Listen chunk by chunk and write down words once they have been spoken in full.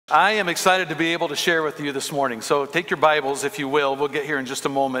I am excited to be able to share with you this morning. So take your Bibles, if you will. We'll get here in just a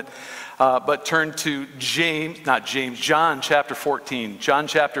moment. But turn to John chapter 14. John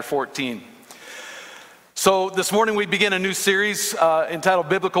chapter 14. So this morning we begin a new series entitled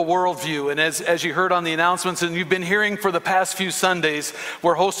Biblical Worldview. And as you heard on the announcements, and you've been hearing for the past few Sundays,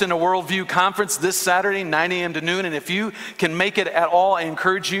 we're hosting a Worldview conference this Saturday, 9 a.m. to noon. And if you can make it at all, I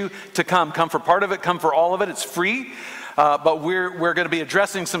encourage you to come. Come for part of it, come for all of it. It's free. But we're going to be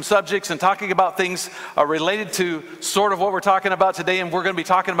addressing some subjects and talking about things related to sort of what we're talking about today, and we're going to be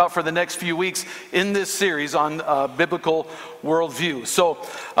talking about for the next few weeks in this series on biblical worldview. So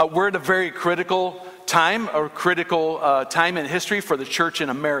we're at a very critical time in history for the church in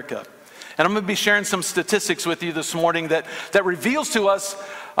America. And I'm going to be sharing some statistics with you this morning that reveals to us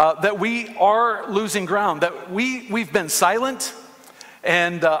that we are losing ground, that we've been silent.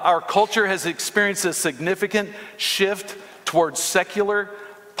 And our culture has experienced a significant shift towards secular,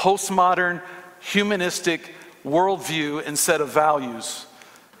 postmodern, humanistic worldview instead of values.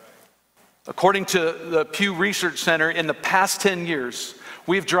 According to the Pew Research Center, in the past 10 years,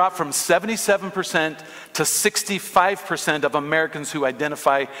 we've dropped from 77% to 65% of Americans who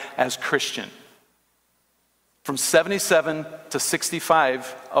identify as Christian. From 77 to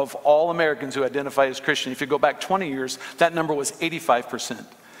 65 of all Americans who identify as Christian. If you go back 20 years, that number was 85%.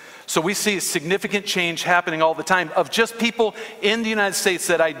 So we see a significant change happening all the time of just people in the United States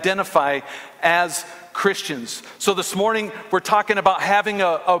that identify as Christians. So this morning, we're talking about having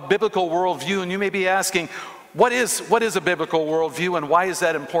a biblical worldview, and you may be asking, what is a biblical worldview and why is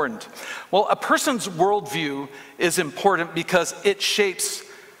that important? Well, a person's worldview is important because it shapes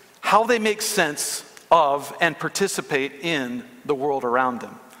how they make sense of and participate in the world around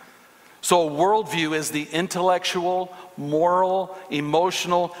them. So a worldview is the intellectual, moral,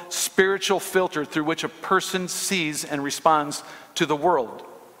 emotional, spiritual filter through which a person sees and responds to the world.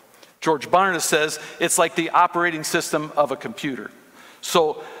 George Barna says it's like the operating system of a computer.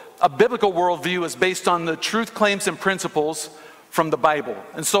 So a biblical worldview is based on the truth claims and principles from the Bible.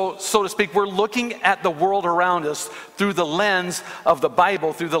 And so to speak, we're looking at the world around us through the lens of the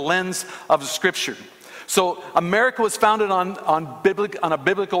Bible, through the lens of the Scripture. So America was founded on a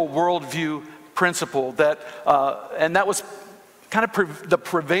biblical worldview principle and that was kind of the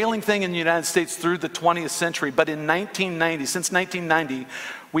prevailing thing in the United States through the 20th century. But in 1990, since 1990,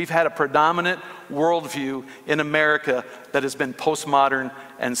 we've had a predominant worldview in America that has been postmodern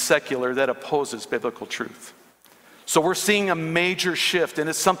and secular that opposes biblical truth. So we're seeing a major shift, and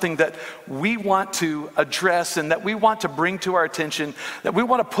it's something that we want to address and that we want to bring to our attention, that we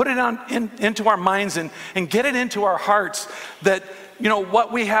want to put it into our minds and get it into our hearts that, you know,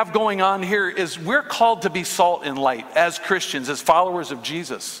 what we have going on here is we're called to be salt and light as Christians, as followers of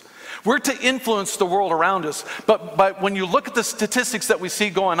Jesus. We're to influence the world around us, but when you look at the statistics that we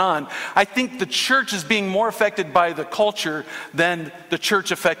see going on, I think the church is being more affected by the culture than the church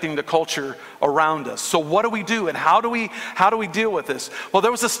affecting the culture around us. So what do we do, and how do we deal with this? Well,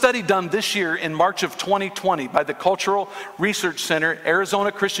 there was a study done this year in March of 2020 by the Cultural Research Center,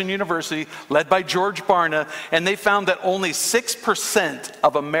 Arizona Christian University, led by George Barna, and they found that only 6%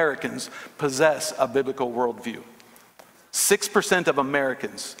 of Americans possess a biblical worldview. 6% of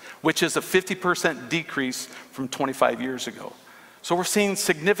Americans, which is a 50% decrease from 25 years ago. So we're seeing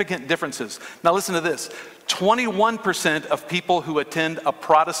significant differences. Now listen to this. 21% of people who attend a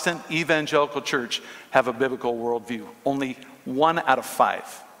Protestant evangelical church have a biblical worldview. Only 1 out of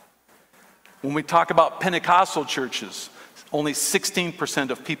 5. When we talk about Pentecostal churches, only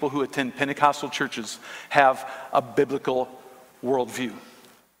 16% of people who attend Pentecostal churches have a biblical worldview.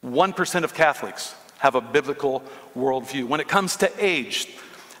 1% of Catholics have a biblical worldview. When it comes to age,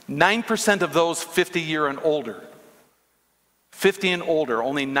 9% of those 50 and older,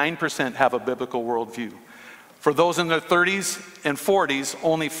 only 9% have a biblical worldview. For those in their 30s and 40s,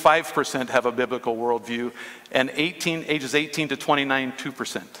 only 5% have a biblical worldview, and ages 18 to 29,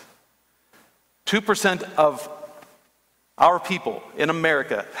 2%. 2% of our people in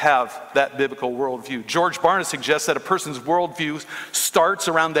America have that biblical worldview. George Barna suggests that a person's worldview starts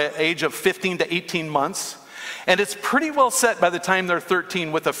around the age of 15 to 18 months, and it's pretty well set by the time they're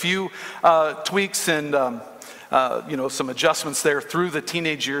 13 with a few tweaks and some adjustments there through the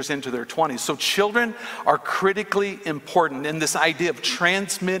teenage years into their 20s. So children are critically important in this idea of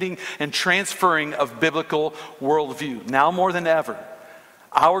transmitting and transferring of biblical worldview. Now more than ever,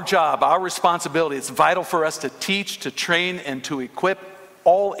 our job, our responsibility, it's vital for us to teach, to train, and to equip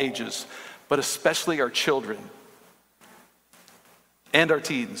all ages, but especially our children and our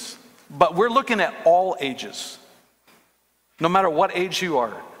teens. But we're looking at all ages, no matter what age you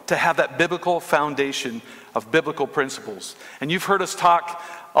are, to have that biblical foundation of biblical principles. And you've heard us talk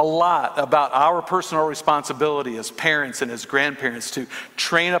a lot about our personal responsibility as parents and as grandparents to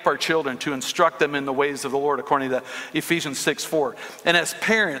train up our children, to instruct them in the ways of the Lord, according to Ephesians 6:4. And as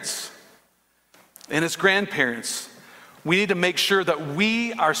parents and as grandparents, we need to make sure that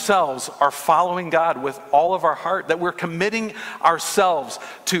we ourselves are following God with all of our heart, that we're committing ourselves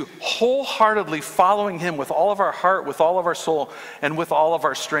to wholeheartedly following Him with all of our heart, with all of our soul, and with all of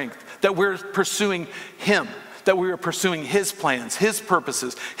our strength, that we're pursuing Him, that we are pursuing His plans, His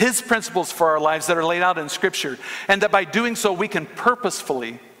purposes, His principles for our lives that are laid out in Scripture, and that by doing so we can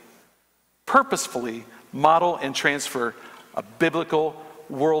purposefully model and transfer a biblical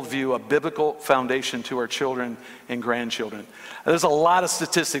worldview, a biblical foundation to our children and grandchildren. There's a lot of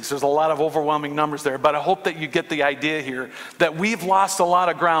statistics, there's a lot of overwhelming numbers there, but I hope that you get the idea here that we've lost a lot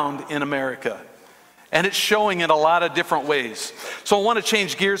of ground in America. And it's showing in a lot of different ways. So I want to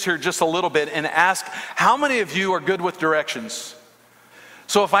change gears here just a little bit and ask, how many of you are good with directions?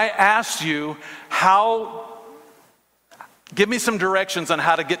 So if I asked you, give me some directions on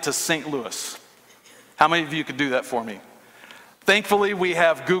how to get to St. Louis. How many of you could do that for me? Thankfully, we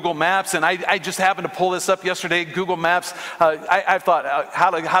have Google Maps, and I just happened to pull this up yesterday. Google Maps, I thought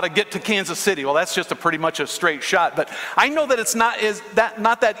how to get to Kansas City. Well, that's just pretty much a straight shot, but I know that it's not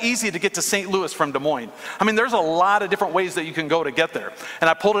that easy to get to St. Louis from Des Moines. I mean, there's a lot of different ways that you can go to get there. And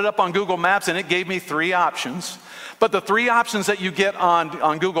I pulled it up on Google Maps, and it gave me 3 options. But the 3 options that you get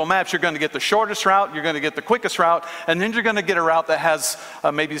on Google Maps, you're going to get the shortest route, you're going to get the quickest route, and then you're going to get a route that has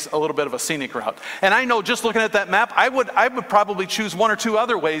maybe a little bit of a scenic route. And I know just looking at that map, I would probably choose 1 or 2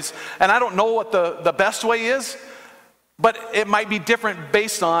 other ways, and I don't know what the best way is, but it might be different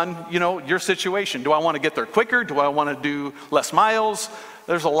based on, your situation. Do I want to get there quicker? Do I want to do less miles?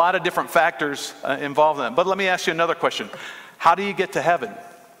 There's a lot of different factors involved in that. But let me ask you another question. How do you get to heaven?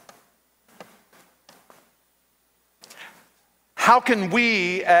 How can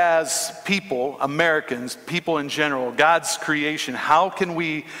we as people, Americans, people in general, God's creation, how can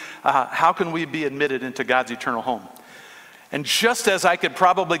we be admitted into God's eternal home? And just as I could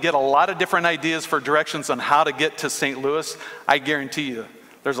probably get a lot of different ideas for directions on how to get to St. Louis, I guarantee you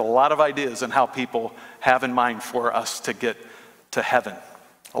there's a lot of ideas on how people have in mind for us to get to heaven.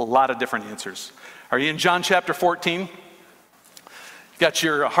 A lot of different answers. Are you in John chapter 14? Got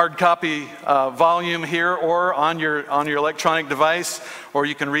your hard copy volume here or on your electronic device, or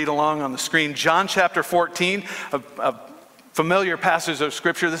you can read along on the screen. John chapter 14, a familiar passage of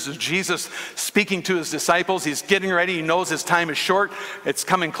Scripture. This is Jesus speaking to his disciples. He's getting ready. He knows his time is short. It's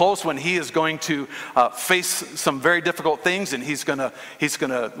coming close when he is going to face some very difficult things, and he's going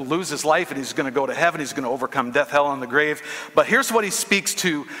to lose his life, and he's going to go to heaven. He's going to overcome death, hell, and the grave. But here's what he speaks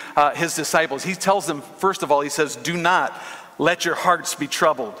to his disciples. He tells them, first of all, he says, "Do not let your hearts be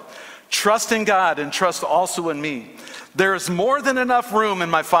troubled. Trust in God and trust also in me. There is more than enough room in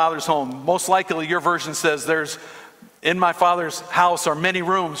my Father's home." Most likely your version says there's in my Father's house are many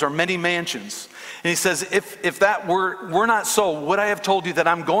rooms or many mansions. And he says, if that were not so, would I have told you that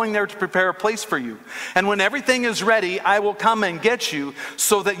I'm going there to prepare a place for you? And when everything is ready, I will come and get you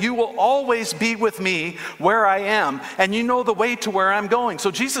so that you will always be with me where I am. And you know the way to where I'm going.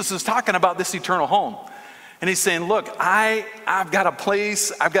 So Jesus is talking about this eternal home. And he's saying, look, I've got a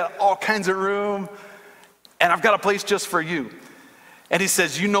place, I've got all kinds of room, and I've got a place just for you. And he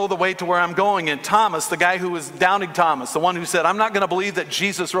says, you know the way to where I'm going. And Thomas, the guy who was doubting Thomas, the one who said, I'm not going to believe that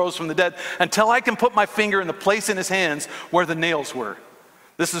Jesus rose from the dead until I can put my finger in the place in his hands where the nails were.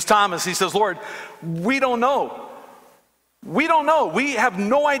 This is Thomas. He says, Lord, we don't know. We don't know. We have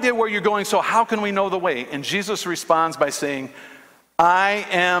no idea where you're going, so how can we know the way? And Jesus responds by saying, I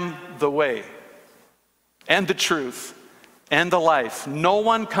am the way and the truth and the life. No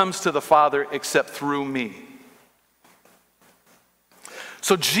one comes to the Father except through me.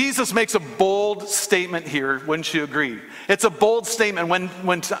 So Jesus makes a bold statement here, wouldn't you agree? It's a bold statement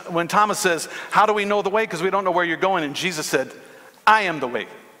when Thomas says, how do we know the way? Because we don't know where you're going. And Jesus said, I am the way.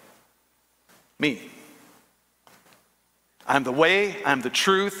 Me. I'm the way, I'm the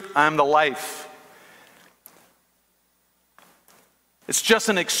truth, I'm the life. It's just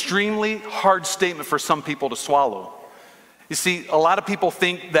an extremely hard statement for some people to swallow. You see, a lot of people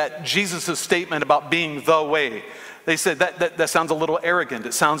think that Jesus' statement about being the way, they said that sounds a little arrogant.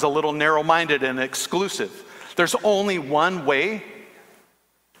 It sounds a little narrow-minded and exclusive. There's only one way.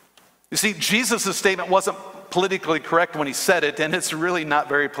 You see, Jesus' statement wasn't politically correct when he said it, and it's really not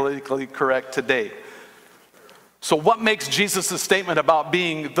very politically correct today. So what makes Jesus' statement about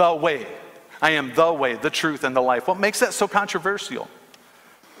being the way? I am the way, the truth, and the life. What makes that so controversial?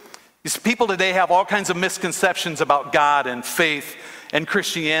 You see, people today have all kinds of misconceptions about God and faith and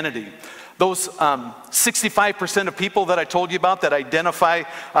Christianity. Those 65% of people that I told you about that identify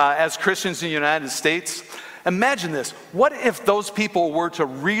as Christians in the United States, imagine this. What if those people were to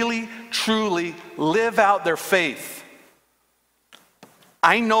really, truly live out their faith?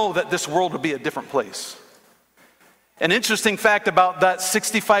 I know that this world would be a different place. An interesting fact about that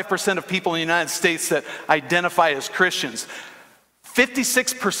 65% of people in the United States that identify as Christians,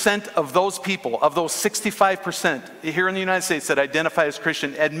 56% of those people, of those 65% here in the United States that identify as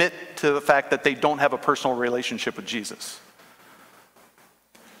Christian, admit to the fact that they don't have a personal relationship with Jesus.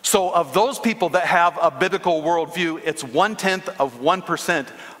 So of those people that have a biblical worldview, it's 0.1%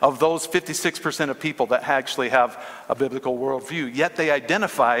 of those 56% of people that actually have a biblical worldview. Yet they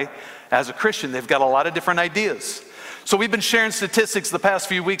identify as a Christian. They've got a lot of different ideas. So we've been sharing statistics the past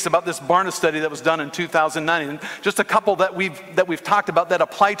few weeks about this Barna study that was done in 2009, and just a couple that we've talked about that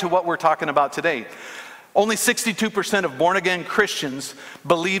apply to what we're talking about today. Only 62% of born-again Christians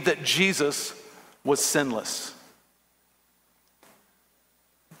believe that Jesus was sinless.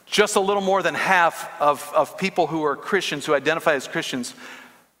 Just a little more than half of people who are Christians, who identify as Christians,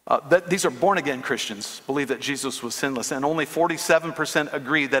 these are born-again Christians, believe that Jesus was sinless, and only 47%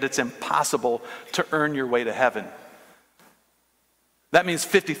 agree that it's impossible to earn your way to heaven. That means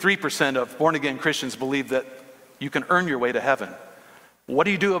 53% of born-again Christians believe that you can earn your way to heaven. What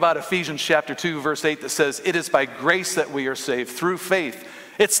do you do about Ephesians chapter 2, verse 8 that says, "It is by grace that we are saved, through faith.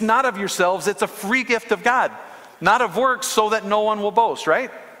 It's not of yourselves, it's a free gift of God, not of works, so that no one will boast," right?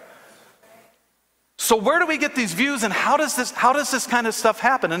 So where do we get these views, and how does this kind of stuff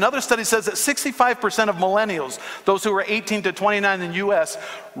happen? Another study says that 65% of millennials, those who are 18 to 29 in the U.S.,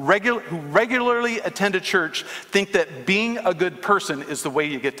 who regularly attend a church, think that being a good person is the way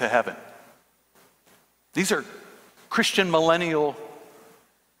you get to heaven. These are Christian millennial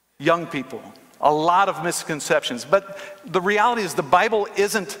young people. A lot of misconceptions. But the reality is the Bible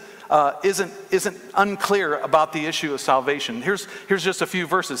isn't unclear about the issue of salvation. Here's just a few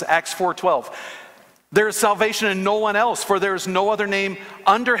verses. Acts 4:12. "There is salvation in no one else, for there is no other name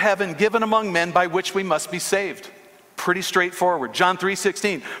under heaven given among men by which we must be saved." Pretty straightforward. John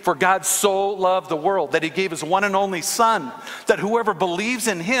 3:16, "For God so loved the world that he gave his one and only Son, that whoever believes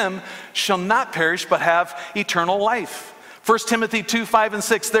in him shall not perish but have eternal life." 1 Timothy 2:5 and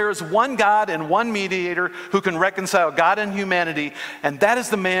 6, "There is one God and one mediator who can reconcile God and humanity, and that is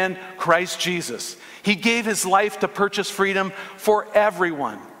the man Christ Jesus. He gave his life to purchase freedom for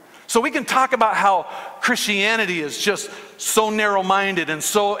everyone." So we can talk about how Christianity is just so narrow-minded and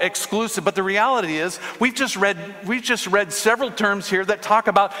so exclusive, but the reality is we've just read several terms here that talk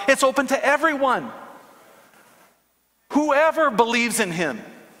about it's open to everyone. Whoever believes in him.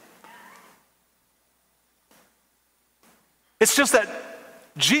 It's just that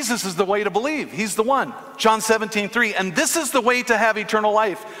Jesus is the way to believe. He's the one. John 17:3, "And this is the way to have eternal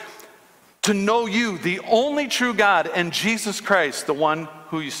life, to know you, the only true God, and Jesus Christ, the one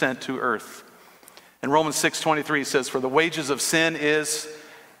who you sent to earth." And Romans 6:23 says, "For the wages of sin is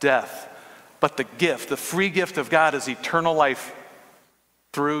death, but the gift, the free gift of God is eternal life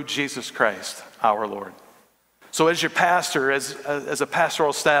through Jesus Christ, our Lord." So as your pastor, as a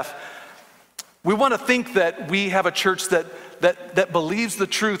pastoral staff, we want to think that we have a church that believes the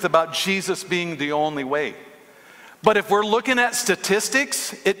truth about Jesus being the only way. But if we're looking at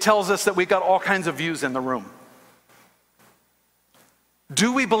statistics, it tells us that we got all kinds of views in the room.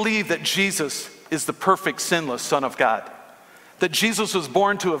 Do we believe that Jesus is the perfect, sinless Son of God? That Jesus was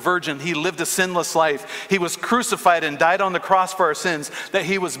born to a virgin, he lived a sinless life, he was crucified and died on the cross for our sins, that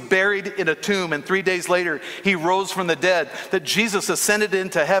he was buried in a tomb, and 3 days later he rose from the dead, that Jesus ascended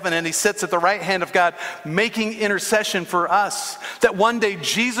into heaven and he sits at the right hand of God making intercession for us, that one day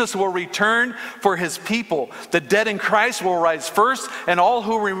Jesus will return for his people, the dead in Christ will rise first, and all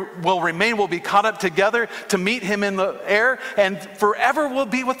who will remain will be caught up together to meet him in the air, and forever will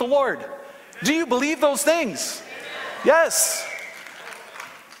be with the Lord. Do you believe those things? Yes.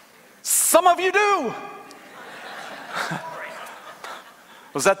 Some of you do.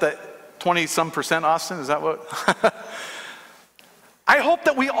 Was that the 20-some%, Austin? Is that what? I hope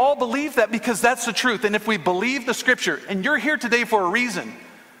that we all believe that, because that's the truth. And if we believe the scripture, and you're here today for a reason,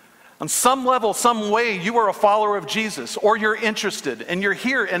 on some level, some way, you are a follower of Jesus, or you're interested, and you're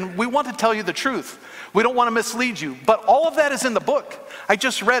here, and we want to tell you the truth. We don't want to mislead you. But all of that is in the book. I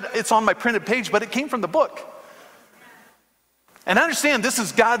just read, it's on my printed page, but it came from the book. And I understand this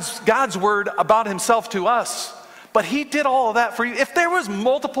is God's word about himself to us, but he did all of that for you. If there was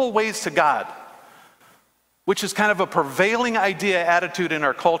multiple ways to God, which is kind of a prevailing attitude in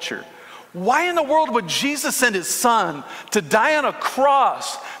our culture, why in the world would Jesus send his son to die on a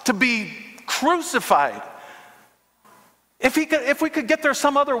cross, to be crucified? If we could get there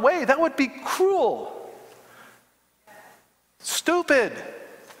some other way, that would be cruel. Stupid.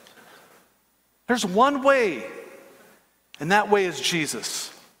 There's one way, and that way is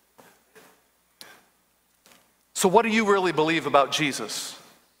Jesus. So what do you really believe about Jesus?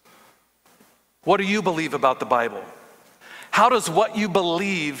 What do you believe about the Bible? How does what you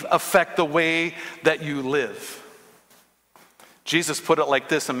believe affect the way that you live? Jesus put it like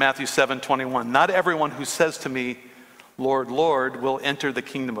this in Matthew 7:21. Not everyone who says to me, Lord, Lord, will enter the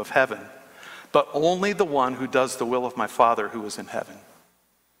kingdom of heaven, but only the one who does the will of my Father who is in heaven.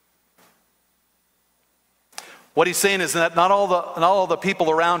 What he's saying is that not all the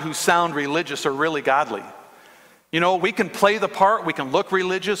people around who sound religious are really godly. You know, we can play the part, we can look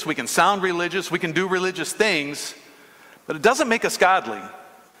religious, we can sound religious, we can do religious things, but it doesn't make us godly.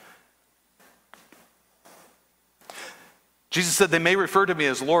 Jesus said they may refer to me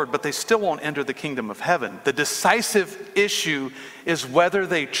as Lord, but they still won't enter the kingdom of heaven. The decisive issue is whether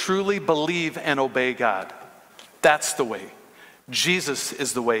they truly believe and obey God. That's the way. Jesus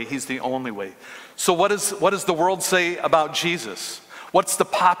is the way. He's the only way. So what does the world say about Jesus? What's the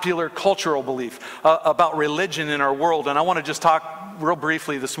popular cultural belief about religion in our world? And I want to just talk real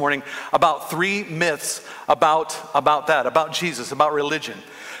briefly this morning about 3 myths about that, about Jesus, about religion.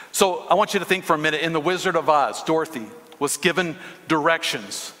 So I want you to think for a minute. In The Wizard of Oz, Dorothy was given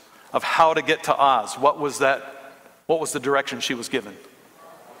directions of how to get to Oz. What was that? What was the direction she was given?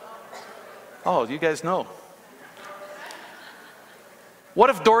 Oh, you guys know. What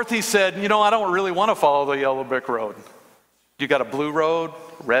if Dorothy said, you know, I don't really want to follow the yellow brick road. You got a blue road,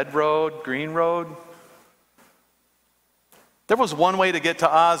 red road, green road. There was one way to get to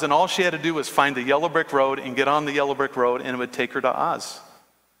Oz, and all she had to do was find the yellow brick road and get on the yellow brick road, and it would take her to Oz.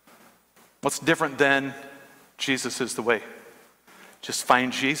 What's different than Jesus is the way? Just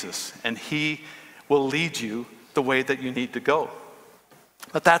find Jesus, and he will lead you the way that you need to go.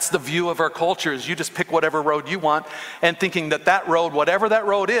 But that's the view of our culture, is you just pick whatever road you want and thinking that road, whatever that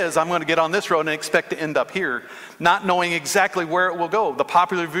road is, I'm going to get on this road and expect to end up here, not knowing exactly where it will go. The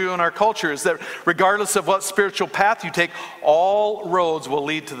popular view in our culture is that regardless of what spiritual path you take, all roads will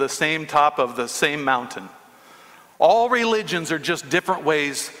lead to the same top of the same mountain. All religions are just different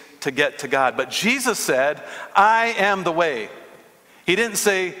ways to get to God. But Jesus said, I am the way. He didn't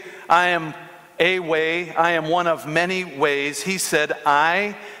say, I am a way, I am one of many ways. He said,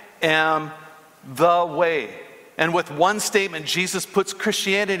 I am the way. And with one statement, Jesus puts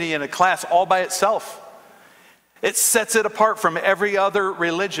Christianity in a class all by itself. It sets it apart from every other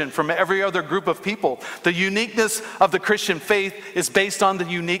religion, from every other group of people. The uniqueness of the Christian faith is based on the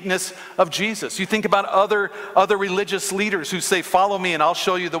uniqueness of Jesus. You think about other religious leaders who say, follow me and I'll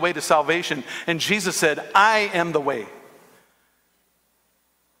show you the way to salvation. And Jesus said, I am the way.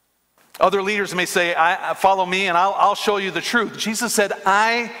 Other leaders may say, follow me and I'll show you the truth. Jesus said,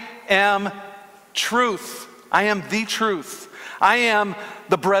 I am truth. I am the truth. I am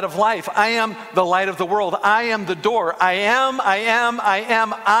the bread of life. I am the light of the world. I am the door. I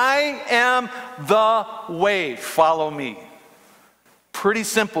am the way. Follow me. Pretty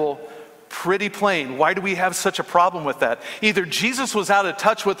simple, pretty plain. Why do we have such a problem with that? Either Jesus was out of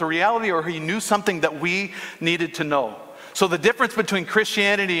touch with the reality or he knew something that we needed to know. So the difference between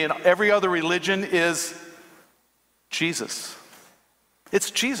Christianity and every other religion is Jesus.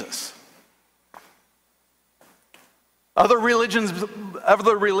 It's Jesus. Other religions,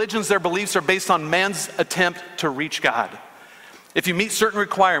 their beliefs are based on man's attempt to reach God. If you meet certain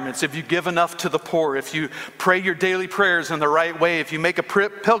requirements, if you give enough to the poor, if you pray your daily prayers in the right way, if you make a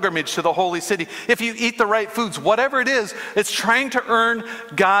pilgrimage to the holy city, if you eat the right foods, whatever it is, it's trying to earn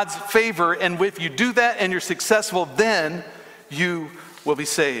God's favor. And if you do that and you're successful, then you will be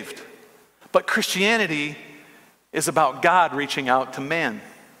saved. But Christianity is about God reaching out to man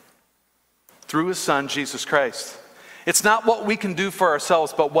through his son, Jesus Christ. It's not what we can do for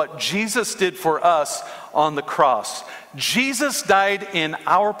ourselves, but what Jesus did for us on the cross. Jesus died in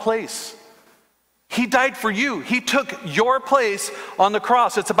our place. He died for you. He took your place on the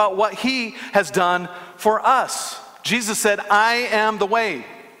cross. It's about what he has done for us. Jesus said, I am the way.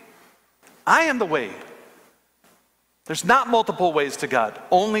 I am the way. There's not multiple ways to God,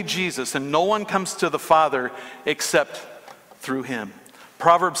 only Jesus, and no one comes to the Father except through him.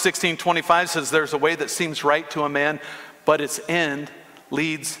 Proverbs 16:25 says, there's a way that seems right to a man, but its end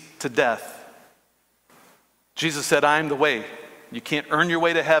leads to death. Jesus said, I am the way. You can't earn your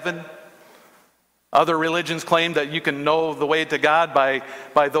way to heaven. Other religions claim that you can know the way to God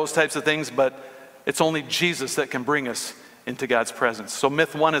by those types of things, but it's only Jesus that can bring us into God's presence. So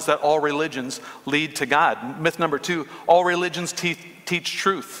myth 1 is that all religions lead to God. Myth number 2, all religions teach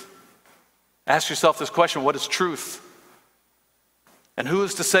truth. Ask yourself this question, what is truth? And who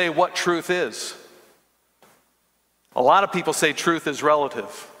is to say what truth is? A lot of people say truth is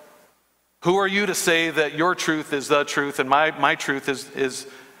relative. Who are you to say that your truth is the truth and my truth is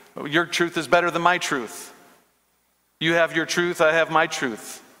your truth is better than my truth? You have your truth, I have my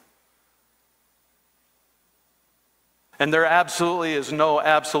truth. And there absolutely is no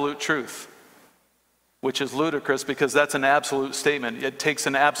absolute truth, which is ludicrous because that's an absolute statement. It takes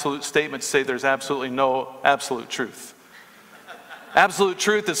an absolute statement to say there's absolutely no absolute truth. Absolute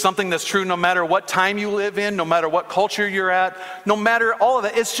truth is something that's true no matter what time you live in, no matter what culture you're at, no matter all of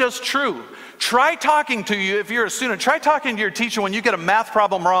that. It's just true. Try talking to you, if you're a student, try talking to your teacher when you get a math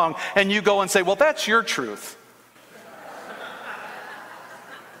problem wrong and you go and say, well, that's your truth.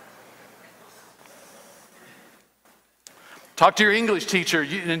 Talk to your English teacher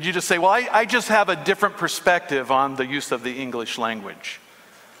and you just say, well, I just have a different perspective on the use of the English language.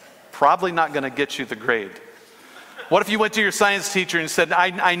 Probably not going to get you the grade. What if you went to your science teacher and said,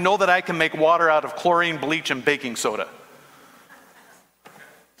 I know that I can make water out of chlorine, bleach, and baking soda?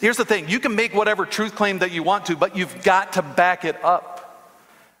 Here's the thing. You can make whatever truth claim that you want to, but you've got to back it up.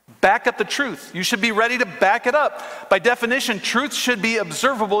 Back up the truth. You should be ready to back it up. By definition, truth should be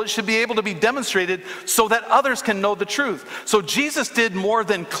observable. It should be able to be demonstrated so that others can know the truth. So Jesus did more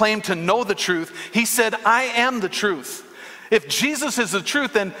than claim to know the truth. He said, I am the truth. If Jesus is the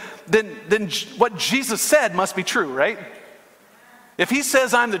truth, then what Jesus said must be true, right? If he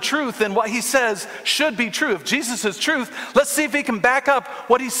says I'm the truth, then what he says should be true. If Jesus is truth, let's see if he can back up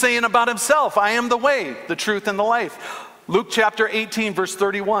what he's saying about himself. I am the way, the truth, and the life. Luke chapter 18, verse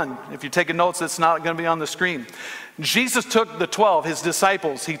 31. If you're taking notes, it's not going to be on the screen. Jesus took the 12, his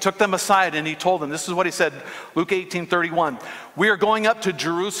disciples, he took them aside and he told them, this is what he said, Luke 18:31. We are going up to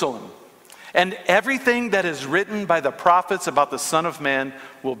Jerusalem, and everything that is written by the prophets about the Son of Man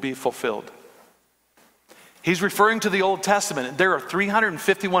will be fulfilled. He's referring to the Old Testament. There are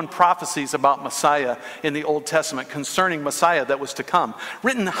 351 prophecies about Messiah in the Old Testament concerning Messiah that was to come,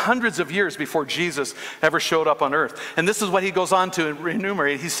 written hundreds of years before Jesus ever showed up on earth. And this is what he goes on to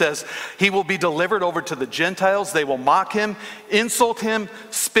enumerate. He says, he will be delivered over to the Gentiles. They will mock him, insult him,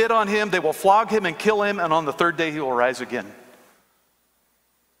 spit on him. They will flog him and kill him. And on the third day, he will rise again.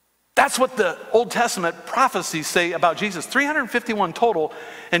 That's what the Old Testament prophecies say about Jesus. 351 total,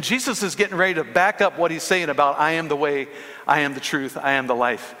 and Jesus is getting ready to back up what he's saying about I am the way, I am the truth, I am the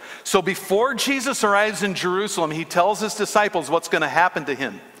life. So before Jesus arrives in Jerusalem, he tells his disciples what's going to happen to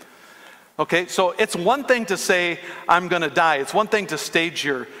him. Okay, so it's one thing to say I'm going to die. It's one thing to stage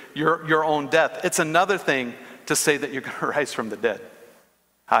your own death. It's another thing to say that you're going to rise from the dead.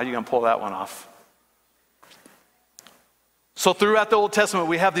 How are you going to pull that one off? So throughout the Old Testament,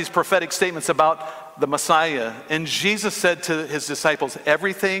 we have these prophetic statements about the Messiah. And Jesus said to his disciples,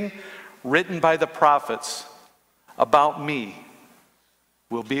 everything written by the prophets about me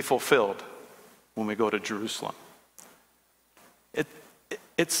will be fulfilled when we go to Jerusalem.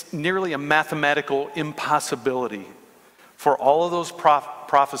 It's nearly a mathematical impossibility for all of those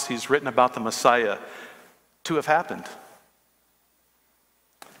prophecies written about the Messiah to have happened.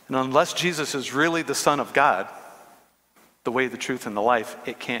 And unless Jesus is really the Son of God, the way, the truth, and the life,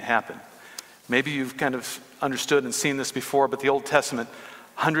 it can't happen. Maybe you've kind of understood and seen this before, but the Old Testament,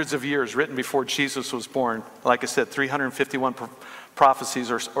 hundreds of years written before Jesus was born, like I said, 351 prophecies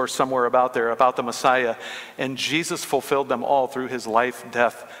or somewhere about there about the Messiah, and Jesus fulfilled them all through his life,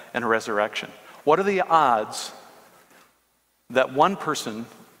 death, and resurrection. What are the odds that one person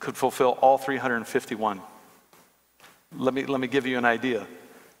could fulfill all 351? Let me give you an idea.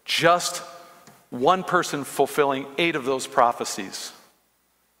 Just one person fulfilling 8 of those prophecies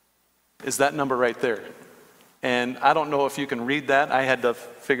is that number right there. And I don't know if you can read that. I had to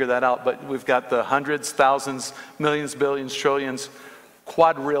figure that out. But we've got the hundreds, thousands, millions, billions, trillions,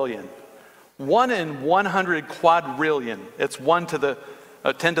 quadrillion. 1 in 100 quadrillion. It's 1 to the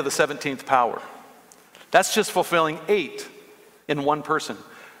 10 to the 17th power. That's just fulfilling 8 in one person.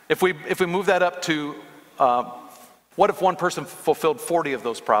 If we move that up to, what if one person fulfilled 40 of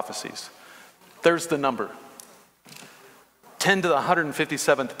those prophecies? There's the number. 10 to the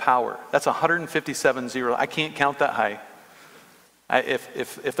 157th power. That's 157 zero. I can't count that high.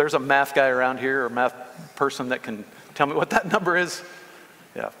 If there's a math guy around here or a math person that can tell me what that number is,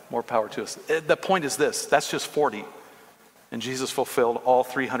 yeah, more power to us. The point is this, that's just 40. And Jesus fulfilled all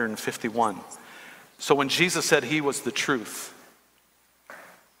 351. So when Jesus said he was the truth,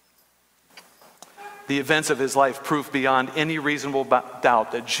 the events of his life prove beyond any reasonable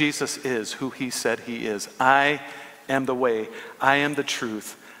doubt that Jesus is who he said he is. I am the way, I am the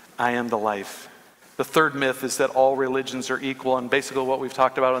truth, I am the life. The third myth is that all religions are equal, and basically what we've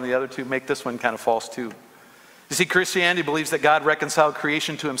talked about on the other two make this one kind of false too. You see, Christianity believes that God reconciled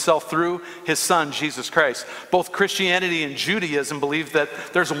creation to himself through his son, Jesus Christ. Both Christianity and Judaism believe that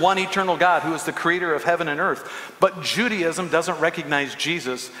there's one eternal God who is the creator of heaven and earth. But Judaism doesn't recognize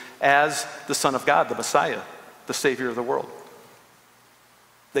Jesus as the Son of God, the Messiah, the Savior of the world.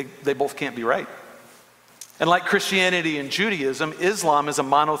 They both can't be right. And like Christianity and Judaism, Islam is a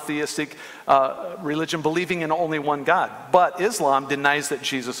monotheistic religion believing in only one God. But Islam denies that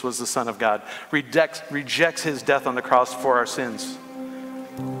Jesus was the Son of God, rejects his death on the cross for our sins.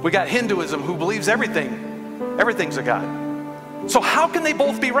 We got Hinduism, who believes everything's a God. So how can they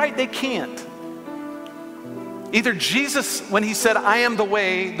both be right? They can't. Either Jesus, when he said, I am the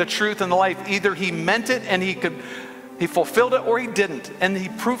way, the truth, and the life, either he meant it and he fulfilled it, or he didn't. And he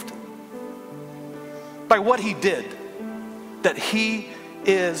proved by what he did that he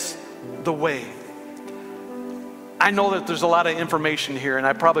is the way. I know that there's a lot of information here, and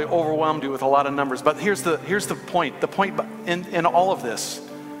I probably overwhelmed you with a lot of numbers, but here's the point. The point in all of this,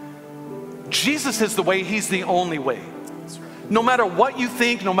 Jesus is the way. He's the only way. No matter what you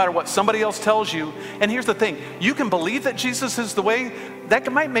think, no matter what somebody else tells you, and here's the thing, you can believe that Jesus is the way.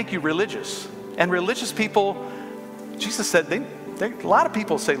 That might make you religious. And religious people, Jesus said, a lot of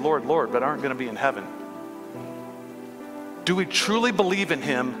people say, Lord, Lord, but aren't going to be in heaven. Do we truly believe in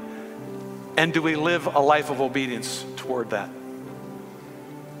him, and do we live a life of obedience toward that?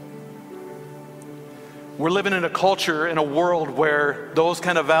 We're living in a culture, in a world where those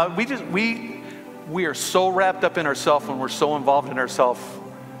kind of values, we are so wrapped up in ourselves, when we're so involved in ourselves.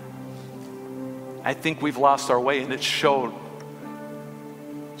 I think we've lost our way, and it showed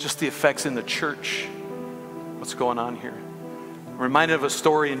just the effects in the church. What's going on here? I'm reminded of a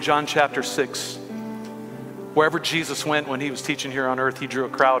story in John chapter 6. Wherever Jesus went when he was teaching here on earth, he drew a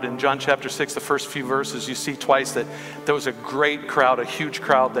crowd. In John chapter 6, the first few verses, you see twice that there was a great crowd, a huge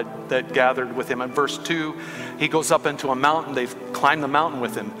crowd that gathered with him. In verse 2, he goes up into a mountain. They've climbed the mountain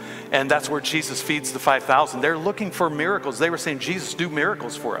with him. And that's where Jesus feeds the 5,000. They're looking for miracles. They were saying, Jesus, do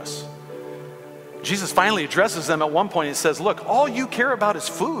miracles for us. Jesus finally addresses them at one point and says, look, all you care about is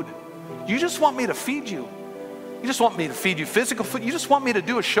food. You just want me to feed you. You just want me to feed you physical food. You just want me to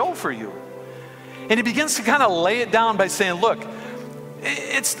do a show for you. And he begins to kind of lay it down by saying, look,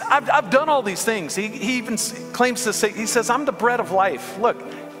 I've done all these things. He even claims to say, he says, I'm the bread of life. Look,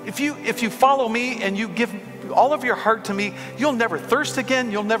 if you follow me and you give all of your heart to me, you'll never thirst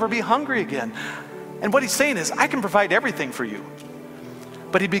again. You'll never be hungry again. And what he's saying is, I can provide everything for you.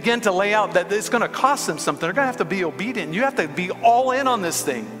 But he began to lay out that it's going to cost them something. They're going to have to be obedient. You have to be all in on this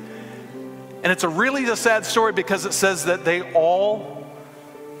thing. And it's really a sad story, because it says that they all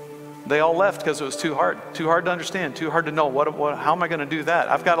left because it was too hard to understand, too hard to know. How am I going to do that?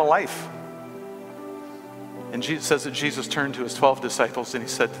 I've got a life. And Jesus says that Jesus turned to his 12 disciples and he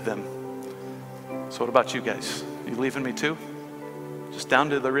said to them, so what about you guys? You leaving me too? Just down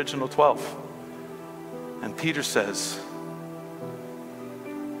to the original 12. And Peter says,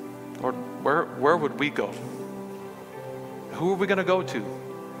 Lord, where would we go? Who are we going to go to?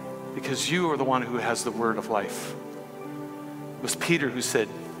 Because you are the one who has the word of life. It was Peter who said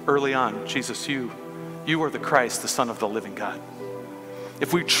early on, Jesus, you are the Christ, the Son of the living God.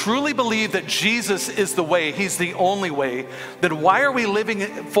 If we truly believe that Jesus is the way, he's the only way, then why are we living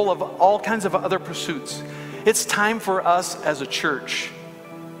full of all kinds of other pursuits? It's time for us as a church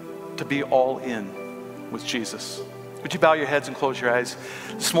to be all in with Jesus. Would you bow your heads and close your eyes?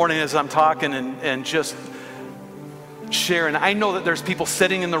 This morning as I'm talking and just sharing, I know that there's people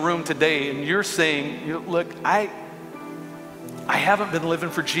sitting in the room today and you're saying, look, I haven't been living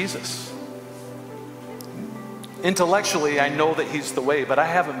for Jesus. Intellectually, I know that he's the way, but I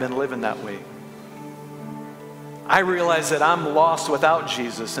haven't been living that way. I realize that I'm lost without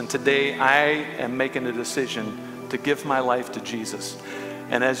Jesus, and today I am making a decision to give my life to Jesus.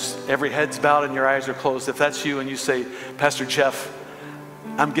 And as every head's bowed and your eyes are closed, if that's you and you say, Pastor Jeff,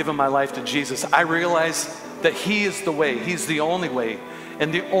 I'm giving my life to Jesus, I realize that he is the way, he's the only way.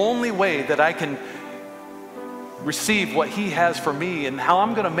 And the only way that I can receive what he has for me and how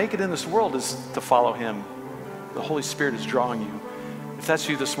I'm going to make it in this world is to follow him. The Holy Spirit is drawing you. If that's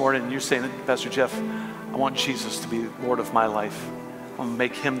you this morning and you're saying, Pastor Jeff, I want Jesus to be Lord of my life. I'm going to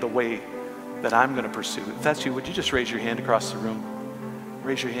make him the way that I'm going to pursue. If that's you, would you just raise your hand across the room?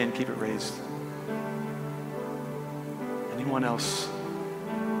 Raise your hand, keep it raised. Anyone else?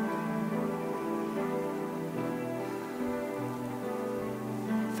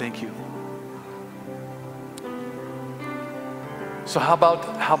 Thank you. So how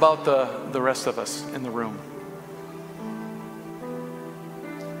about the rest of us in the room?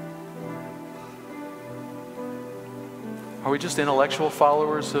 Are we just intellectual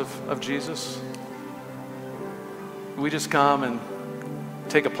followers of Jesus? Do we just come and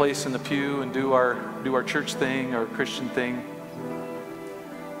take a place in the pew and do our church thing, our Christian thing?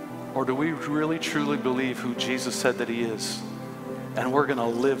 Or do we really truly believe who Jesus said that he is? And we're going to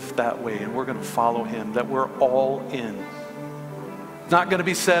live that way, and we're going to follow him, that we're all in. It's not going to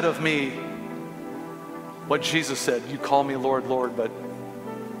be said of me what Jesus said, you call me Lord, Lord, but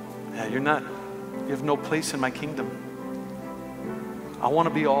yeah, you have no place in my kingdom. I want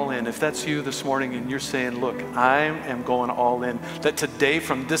to be all in. If that's you this morning and you're saying, look, I am going all in, that today,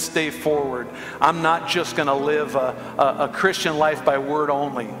 from this day forward, I'm not just going to live a Christian life by word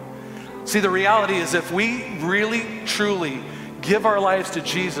only. See, the reality is if we really, truly give our lives to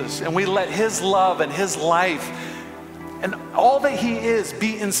Jesus and we let his love and his life and all that he is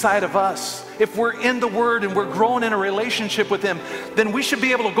be inside of us, if we're in the Word and we're growing in a relationship with him, then we should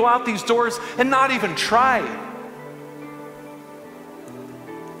be able to go out these doors and not even try.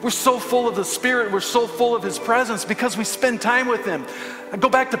 We're so full of the Spirit, we're so full of his presence because we spend time with him. I go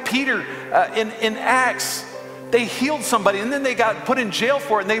back to Peter in Acts. They healed somebody and then they got put in jail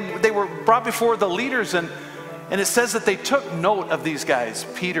for it, and they were brought before the leaders, and it says that they took note of these guys,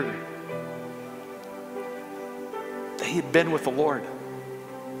 Peter, that he had been with the Lord.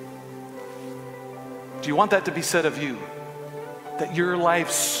 Do you want that to be said of you? That your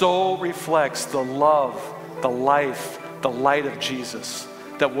life so reflects the love, the life, the light of Jesus,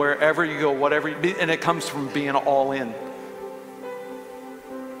 that wherever you go, whatever you be, and it comes from being all in.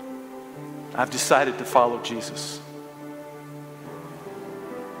 I've decided to follow Jesus.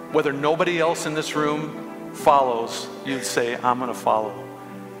 Whether nobody else in this room follows, you'd say, I'm going to follow.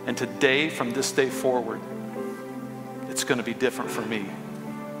 And today, from this day forward, it's going to be different for me.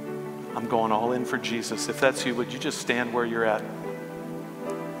 I'm going all in for Jesus. If that's you, would you just stand where you're at?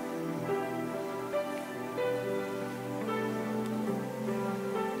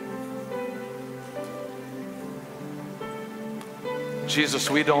 Jesus,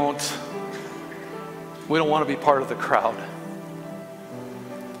 we don't want to be part of the crowd.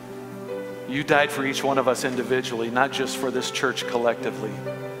 You died for each one of us individually, not just for this church collectively.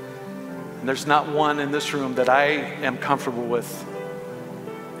 And there's not one in this room that I am comfortable with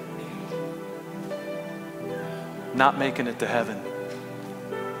not making it to heaven.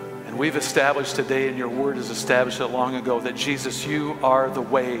 And we've established today, and your word has established it long ago, that Jesus, you are the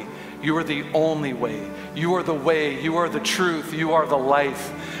way. You are the only way. You are the way. You are the truth. You are the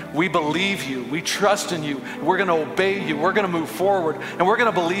life. We believe you. We trust in you. We're going to obey you. We're going to move forward. And we're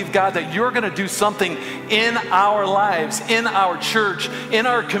going to believe, God, that you're going to do something in our lives, in our church, in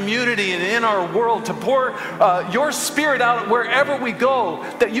our community, and in our world to pour your Spirit out wherever we go,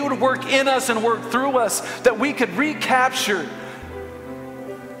 that you would work in us and work through us, that we could recapture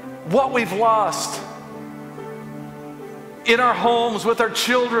what we've lost in our homes, with our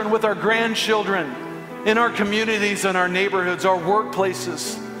children, with our grandchildren, in our communities and our neighborhoods, our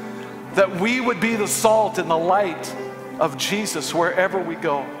workplaces, that we would be the salt and the light of Jesus wherever we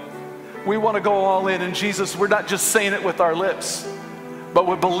go. We want to go all in, and Jesus, we're not just saying it with our lips, but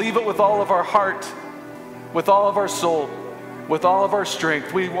we believe it with all of our heart, with all of our soul, with all of our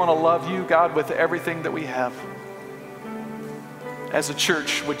strength. We want to love you, God, with everything that we have. As a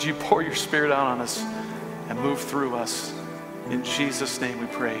church, would you pour your Spirit out on us and move through us? In Jesus' name we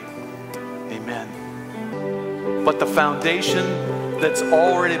pray. Amen. But the foundation that's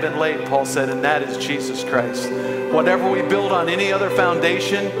already been laid, Paul said, and that is Jesus Christ. Whatever we build on any other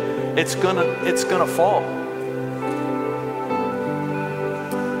foundation, it's gonna fall.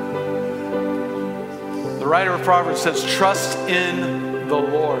 The writer of Proverbs says, trust in the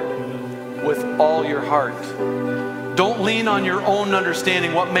Lord with all your heart. Don't lean on your own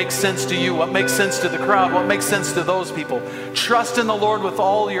understanding, what makes sense to you, what makes sense to the crowd, what makes sense to those people. Trust in the Lord with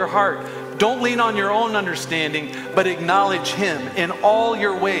all your heart. Don't lean on your own understanding, but acknowledge him in all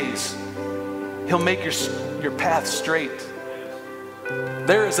your ways. He'll make your path straight.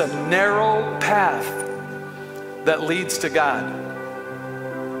 There is a narrow path that leads to God.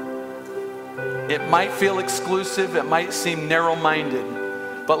 It might feel exclusive, it might seem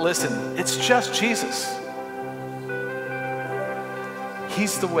narrow-minded, but listen, it's just Jesus.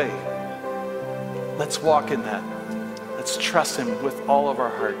 He's the way. Let's walk in that. Let's trust him with all of our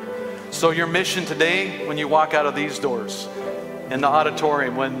heart. So your mission today, when you walk out of these doors, in the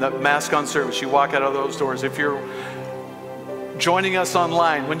auditorium, when the mask on service, you walk out of those doors. If you're joining us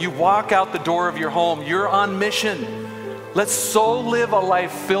online, when you walk out the door of your home, you're on mission. Let's so live a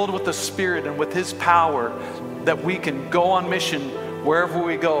life filled with the Spirit and with his power that we can go on mission wherever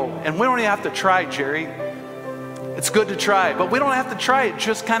we go. And we don't even have to try, Jerry. It's good to try, but we don't have to try. It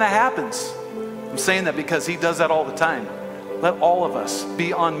just kind of happens. I'm saying that because he does that all the time. Let all of us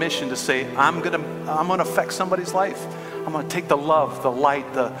be on mission to say, I'm gonna affect somebody's life. I'm gonna take the love, the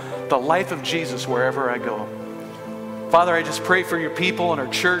light, the life of Jesus wherever I go. Father, I just pray for your people and our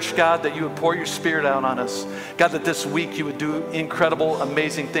church, God, that you would pour your Spirit out on us. God, that this week you would do incredible,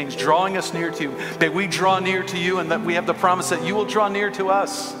 amazing things, drawing us near to you. May we draw near to you, and that we have the promise that you will draw near to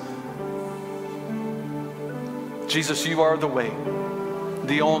us. Jesus, you are the way,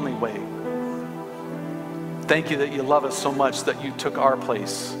 the only way. Thank you that you love us so much that you took our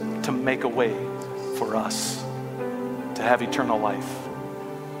place to make a way for us to have eternal life.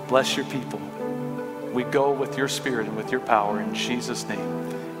 Bless your people. We go with your Spirit and with your power. In Jesus' name,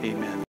 amen.